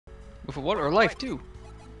For what? Or life, too.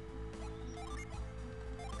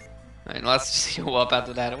 Alright, let's just heal up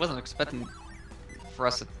after that. I wasn't expecting for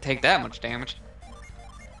us to take that much damage.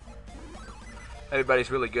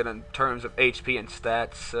 Everybody's really good in terms of HP and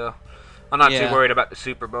stats, so I'm not too worried about the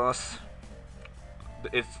super boss.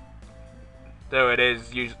 Though it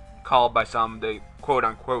is called by some the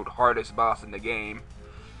quote-unquote hardest boss in the game.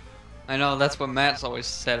 I know, that's what Matt's always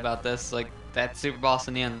said about this, like, that super boss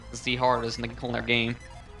in the end is the hardest in the whole game.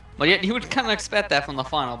 But yet, you would kind of expect that from the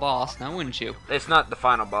final boss, now wouldn't you? It's not the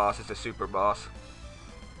final boss, it's a super boss.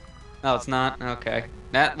 No, it's not? Okay.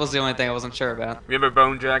 That was the only thing I wasn't sure about. Remember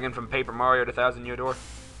Bone Dragon from Paper Mario the Thousand Year Door?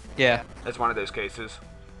 Yeah. That's one of those cases.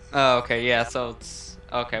 Oh, okay, yeah, so it's...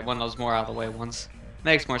 Okay, one of those more out of the way ones.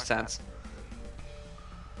 Makes more sense.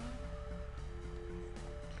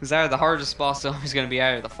 Because either the hardest boss is always going to be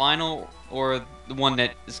either the final, or the one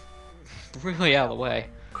that is really out of the way.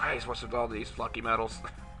 Christ, what's with all these lucky medals?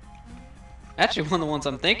 Actually, one of the ones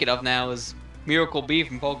I'm thinking of now is Miracle B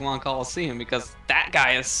from Pokemon Coliseum, because that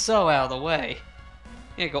guy is so out of the way.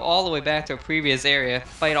 Yeah, go all the way back to a previous area,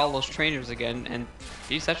 fight all those trainers again, and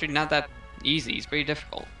he's actually not that easy. He's pretty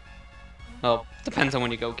difficult. Well, depends on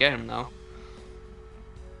when you go get him, though.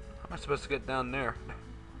 How am I supposed to get down there?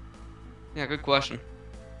 Yeah, good question.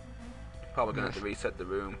 Probably gonna have to reset the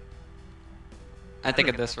room. I think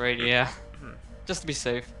at this rate, yeah. Just to be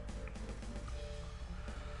safe.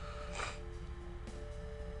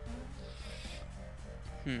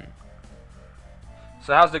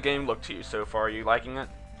 So how's the game look to you so far? Are you liking it?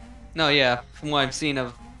 No, yeah. From what I've seen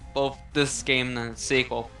of both this game and the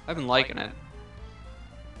sequel, I've been liking it.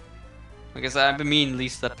 Like I said, I've been meaning at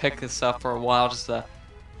least to pick this up for a while just to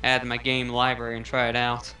add to my game library and try it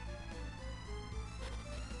out.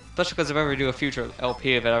 Especially because if I ever do a future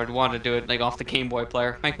LP of it, I would want to do it like off the Game Boy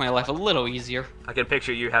player. Make my life a little easier. I can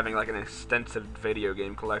picture you having like an extensive video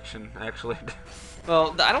game collection, actually.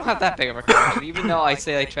 Well, I don't have that big of a collection. Even though I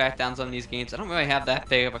say I track down some of these games, I don't really have that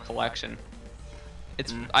big of a collection.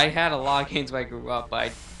 I had a lot of games when I grew up, but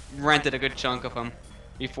I rented a good chunk of them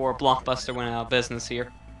before Blockbuster went out of business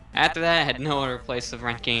here. After that, I had no other place to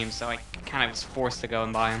rent games, so I kind of was forced to go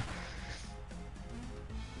and buy them.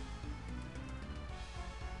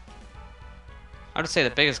 I would say the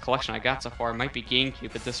biggest collection I got so far might be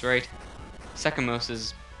GameCube at this rate. Second most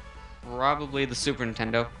is probably the Super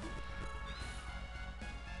Nintendo.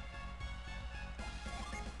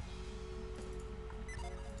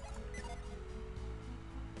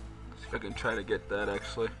 See if I can try to get that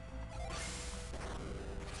actually.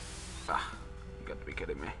 Ah, you got to be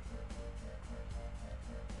kidding me.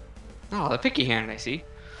 Oh, the picky hand I see.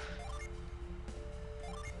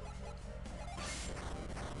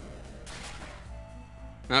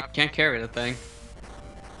 Nope, can't carry the thing.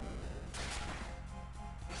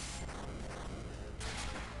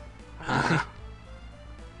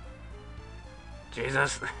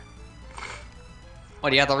 Jesus.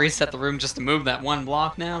 What, do you have to reset the room just to move that one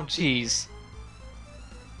block now? Jeez.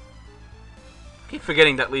 I keep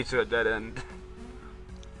forgetting that leads to a dead end.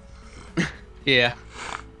 Yeah.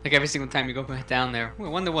 Like every single time you go back down there. I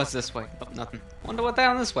wonder what's this way. Nope, nothing. Wonder what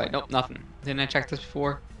down this way. Nope, nothing. Didn't I check this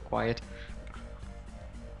before? Quiet.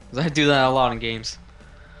 Because I do that a lot in games.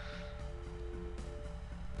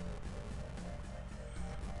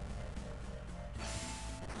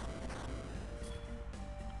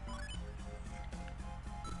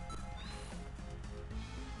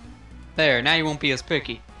 There, now you won't be as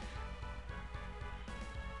picky.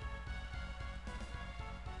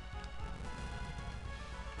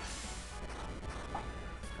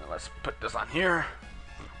 Now let's put this on here.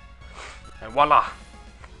 And voila!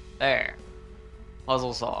 There.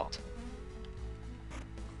 Puzzle solved.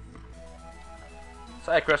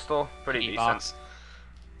 Side crystal, pretty decent. Box.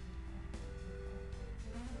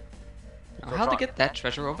 Now, how'd they get that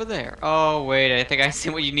treasure over there? Oh, wait, I think I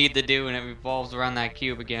see what you need to do, and it revolves around that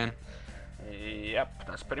cube again. Yep,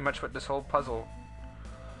 that's pretty much what this whole puzzle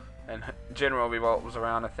in general revolves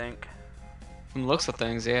around, I think. From the looks of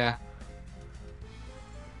things, yeah.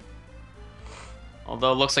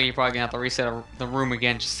 Although it looks like you're probably gonna have to reset the room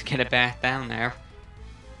again just to get it back down there.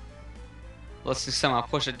 Let's just somehow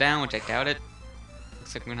push it down, which I doubt it.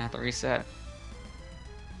 Looks like we're gonna have to reset.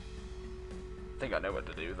 I think I know what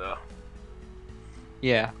to do, though.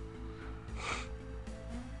 Yeah.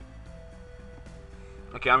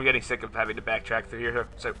 Okay, I'm getting sick of having to backtrack through here,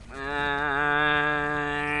 so...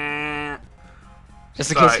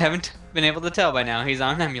 Just in case you haven't been able to tell by now, he's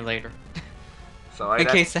on an emulator. So in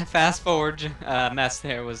case that fast forward mess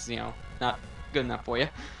there was, you know, not good enough for you.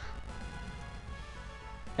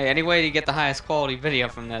 Hey, any way to get the highest quality video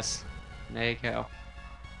from this? There you go.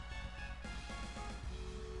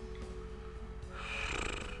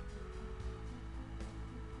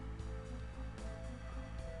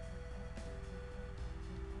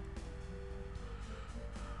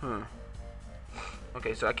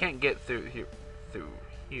 Okay, so I can't get through here. Through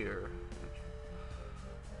here.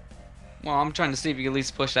 Well, I'm trying to see if you can at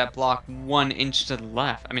least push that block 1 inch to the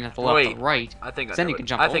left. I mean, at the left Wait, or right. I think I Then know you it. can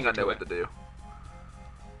jump I think over I know to what it. to do.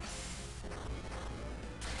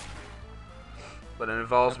 But it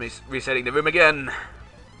involves me resetting the room again.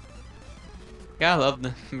 Yeah, I love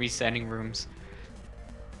the resetting rooms.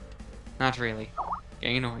 Not really.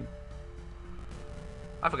 Getting annoying.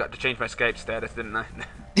 I forgot to change my Skype status, didn't I?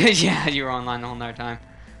 Yeah, you were online the whole entire time.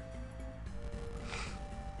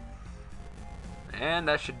 And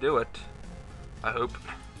that should do it. I hope.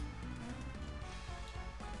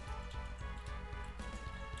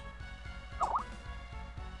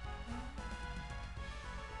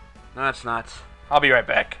 No, it's not. I'll be right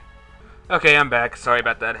back. Okay, I'm back. Sorry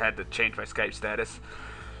about that. I had to change my Skype status.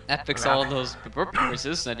 That fixed all those burp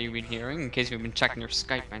noises that you've been hearing, in case you've been checking your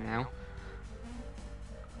Skype by now.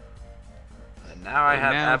 And now I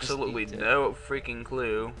have now just absolutely need to- no freaking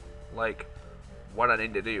clue, like, what I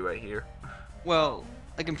need to do right here. Well,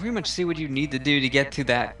 I can pretty much see what you need to do to get to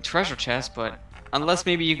that treasure chest, but unless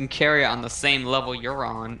maybe you can carry it on the same level you're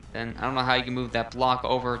on, then I don't know how you can move that block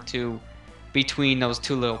over to between those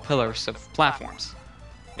two little pillars of platforms.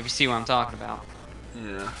 If you see what I'm talking about.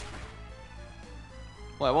 Yeah.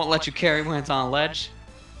 Well, it won't let you carry when it's on a ledge.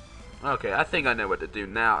 Okay, I think I know what to do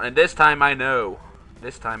now. And this time I know.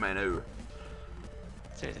 This time I know.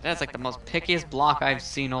 Seriously, that's like the most pickiest block I've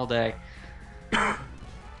seen all day.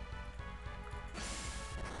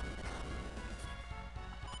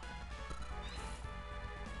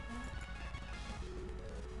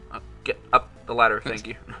 Get up the ladder, thank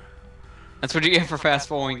you. That's what you get for fast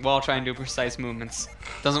forwarding while trying to do precise movements.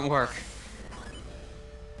 Doesn't work.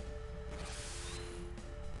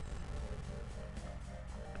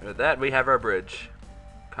 With that, we have our bridge.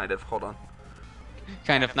 Kind of, hold on.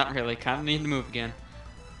 Kind of, not really. Kind of need to move again.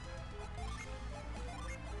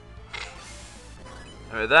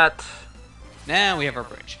 And with that, Now we have our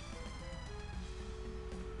bridge.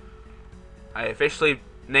 I officially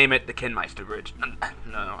name it the Kinmeister Bridge.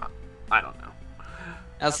 No, I don't know.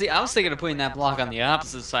 Now see, I was thinking of putting that block on the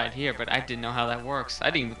opposite side here, but I didn't know how that works.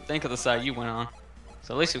 I didn't even think of the side you went on.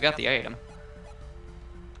 So at least we got the item.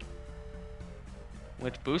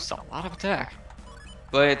 Which boosts a lot of attack.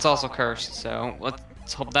 But it's also cursed, so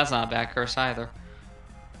let's hope that's not a bad curse either.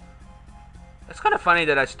 It's kind of funny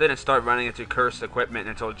that I didn't start running into cursed equipment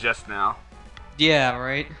until just now. Yeah,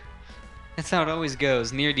 right? That's how it always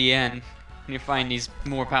goes, near the end. When you find these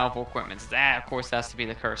more powerful equipments. That, of course, has to be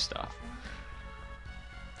the cursed stuff.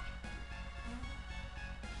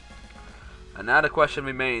 And now the question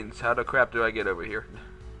remains, how the crap do I get over here?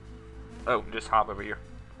 Oh, just hop over here.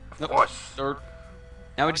 Of course.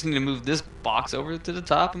 Now we just need to move this box over to the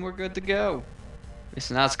top and we're good to go. It's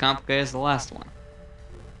not as complicated as the last one.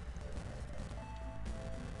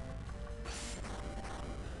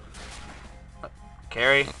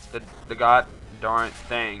 Carry the god darn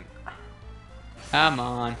thing. Come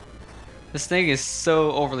on. This thing is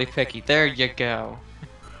so overly picky. There you go.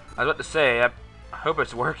 I was about to say, I hope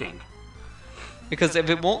it's working. Because if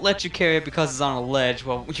it won't let you carry it because it's on a ledge,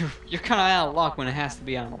 well, you're kind of out of luck when it has to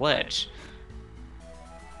be on a ledge.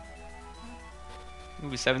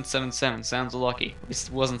 Ooh, 777 sounds lucky. At least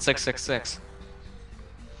it wasn't 666.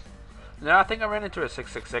 No, I think I ran into a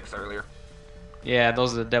 666 earlier. Yeah,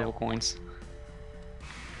 those are the devil coins.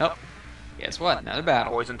 Oh, guess what? Another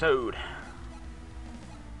battle Poison Toad.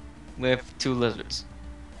 with two lizards.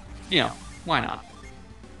 You know, why not?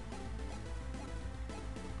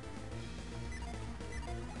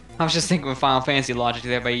 I was just thinking of Final Fantasy logic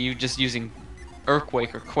there by you just using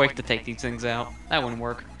Earthquake or Quake to take these things out. That wouldn't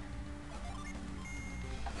work.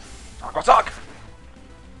 Suck!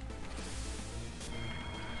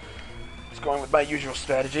 Just going with my usual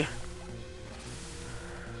strategy.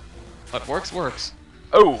 What works, works.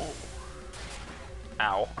 Oh!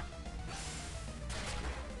 Ow.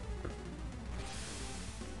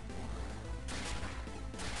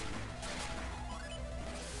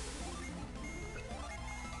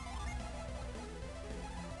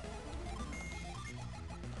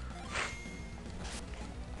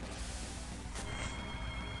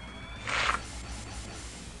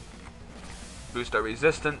 Boost our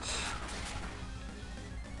resistance.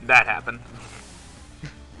 That happened.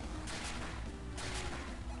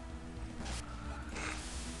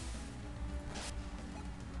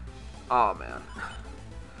 Oh man.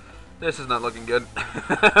 This is not looking good.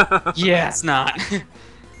 Yeah, it's not.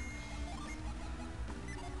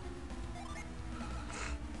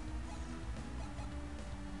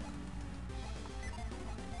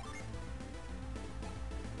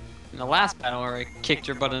 In the last battle where I kicked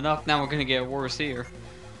your butt enough, now we're gonna get worse here.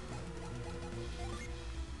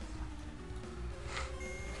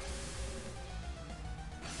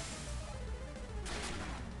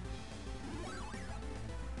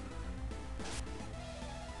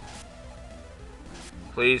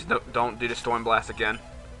 Please don't do the Storm Blast again.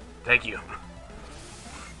 Thank you.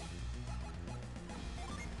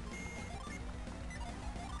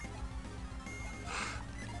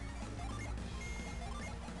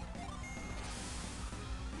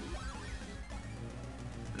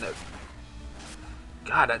 No.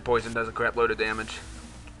 God, that poison does a crap load of damage.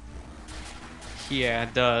 Yeah,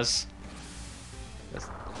 it does.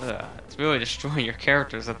 It's really destroying your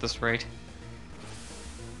characters at this rate.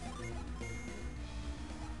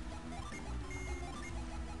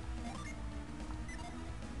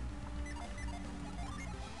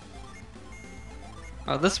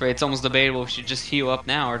 At this rate, it's almost debatable if you just heal up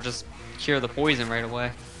now or just cure the poison right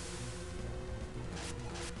away.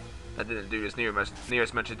 That didn't do near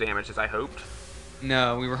as much damage as I hoped.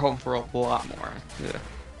 No, we were hoping for a lot more. Yeah.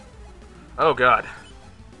 Oh god.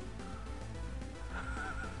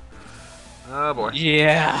 Oh boy.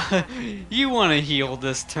 Yeah, you want to heal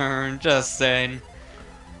this turn, just saying.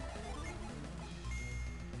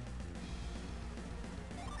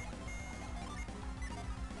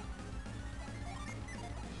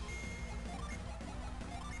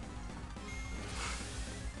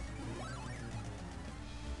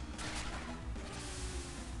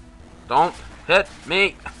 Don't hit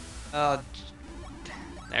me. There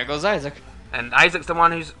goes Isaac. And Isaac's the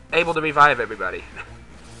one who's able to revive everybody.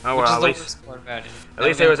 Oh well, at least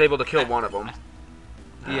I was able to kill one of them.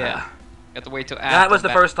 Yeah. You have to wait till after. That was the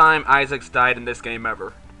first time Isaac's died in this game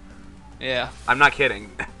ever. Yeah. I'm not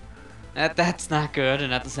kidding. That's not good,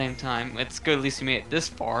 and at the same time, it's good at least we made it this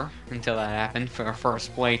far until that happened for our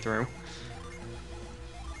first playthrough.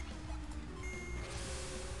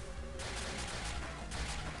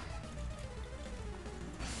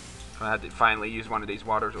 I had to finally use one of these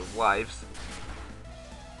waters with lives.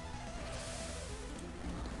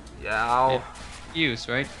 Yeah. Use,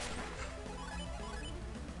 right?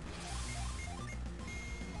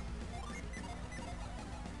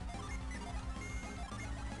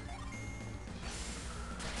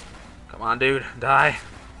 Come on, dude. Die.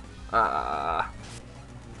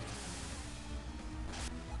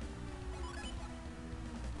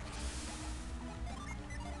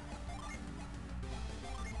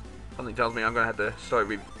 Something tells me I'm gonna have to start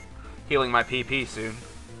healing my PP soon.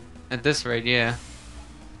 At this rate, yeah.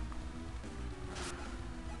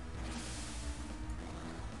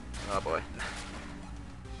 Oh boy.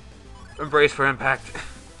 Embrace for impact.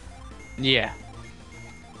 Yeah.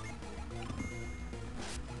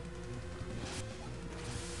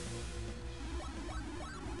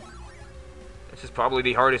 This is probably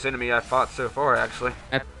the hardest enemy I've fought so far, actually.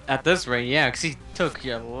 At this rate, yeah, because he took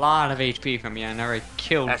a lot of HP from you and already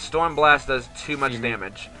killed. That Storm Blast does too much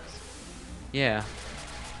damage. Yeah.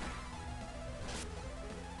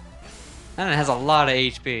 And it has a lot of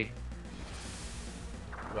HP.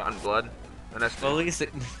 Rotten blood. And that's Well, at least it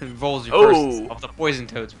rolls your Oh! first. The poison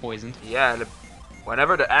toad's poisoned. Yeah,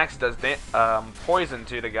 whenever the axe does poison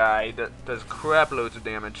to the guy, that does crap loads of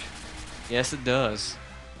damage. Yes, it does.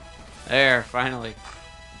 There, finally.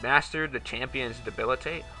 Master the champion's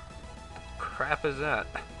debilitate? Crap is that?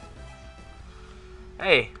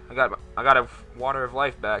 Hey, I got a water of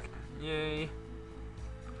life back. Yay.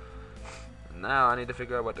 Now I need to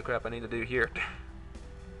figure out what the crap I need to do here.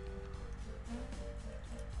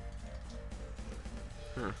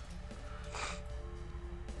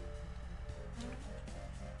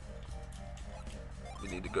 We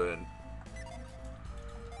need to go ahead and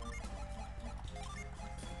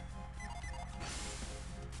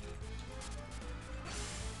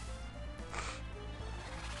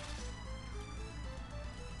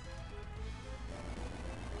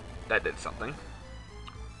that did something.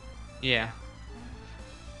 Yeah.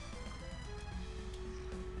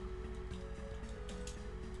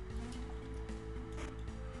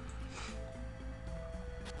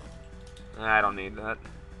 I don't need that.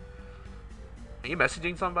 Are you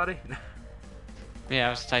messaging somebody? Yeah, I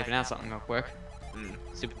was typing out something real quick.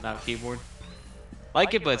 Stupid loud keyboard.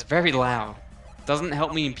 Like it, but it's very loud. Doesn't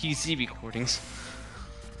help me in PC recordings.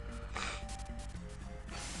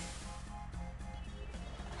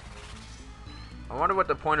 I wonder what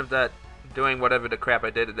the point of that doing whatever the crap I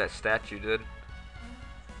did to that statue did.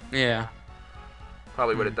 Yeah.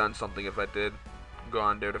 Probably would have done something if I did go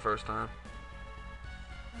on there the first time.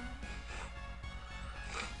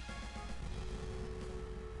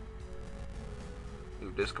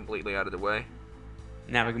 Move this completely out of the way.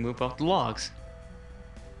 Now we can move off the logs.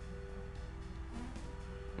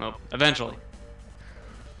 Well, eventually.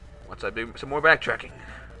 Once I do some more backtracking.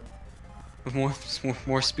 With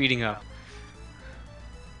more speeding up.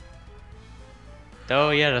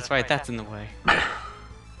 Oh yeah, that's right, that's in the way. Is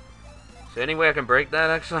there any way I can break that,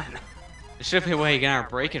 actually? It should be a way you can either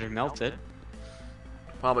break it or melt it.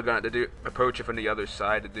 Probably gonna have to approach it from the other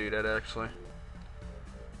side to do that actually.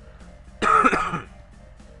 Yeah,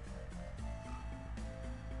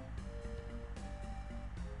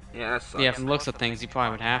 that sucks. Yeah, from the looks of things, you probably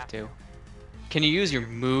would have to. Can you use your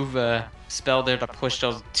move spell there to push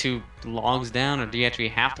those 2 logs down, or do you actually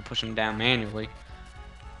have to push them down manually?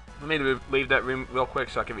 Let me leave that room real quick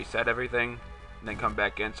so I can reset everything, and then come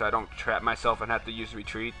back in so I don't trap myself and have to use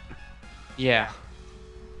retreat. Yeah.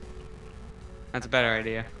 That's a better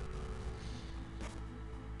idea.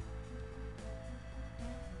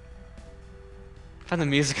 I find the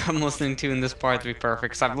music I'm listening to in this part to be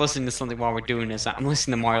perfect, because I'm listening to something while we're doing this. I'm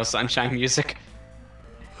listening to Mario Sunshine music.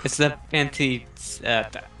 It's the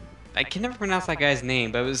I can never pronounce that guy's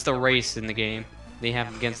name, but it was the race in the game they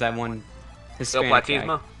have against that one Hispanic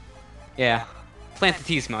guy. Yeah.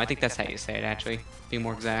 Plantatismo, I think that's how you say it, actually. Be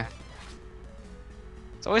more exact.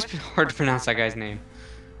 It's always been hard to pronounce that guy's name.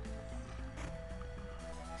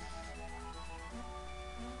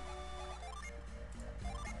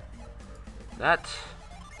 That.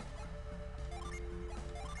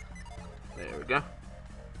 There we go.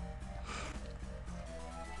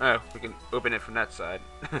 Oh, we can open it from that side.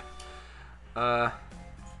 Yeah,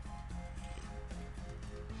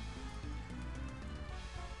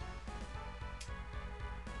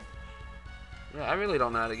 I really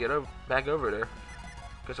don't know how to get back over there.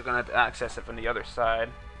 Because I'm gonna have to access it from the other side.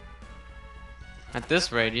 At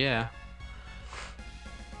this rate, yeah.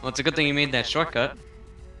 Well, it's a good thing you made that shortcut.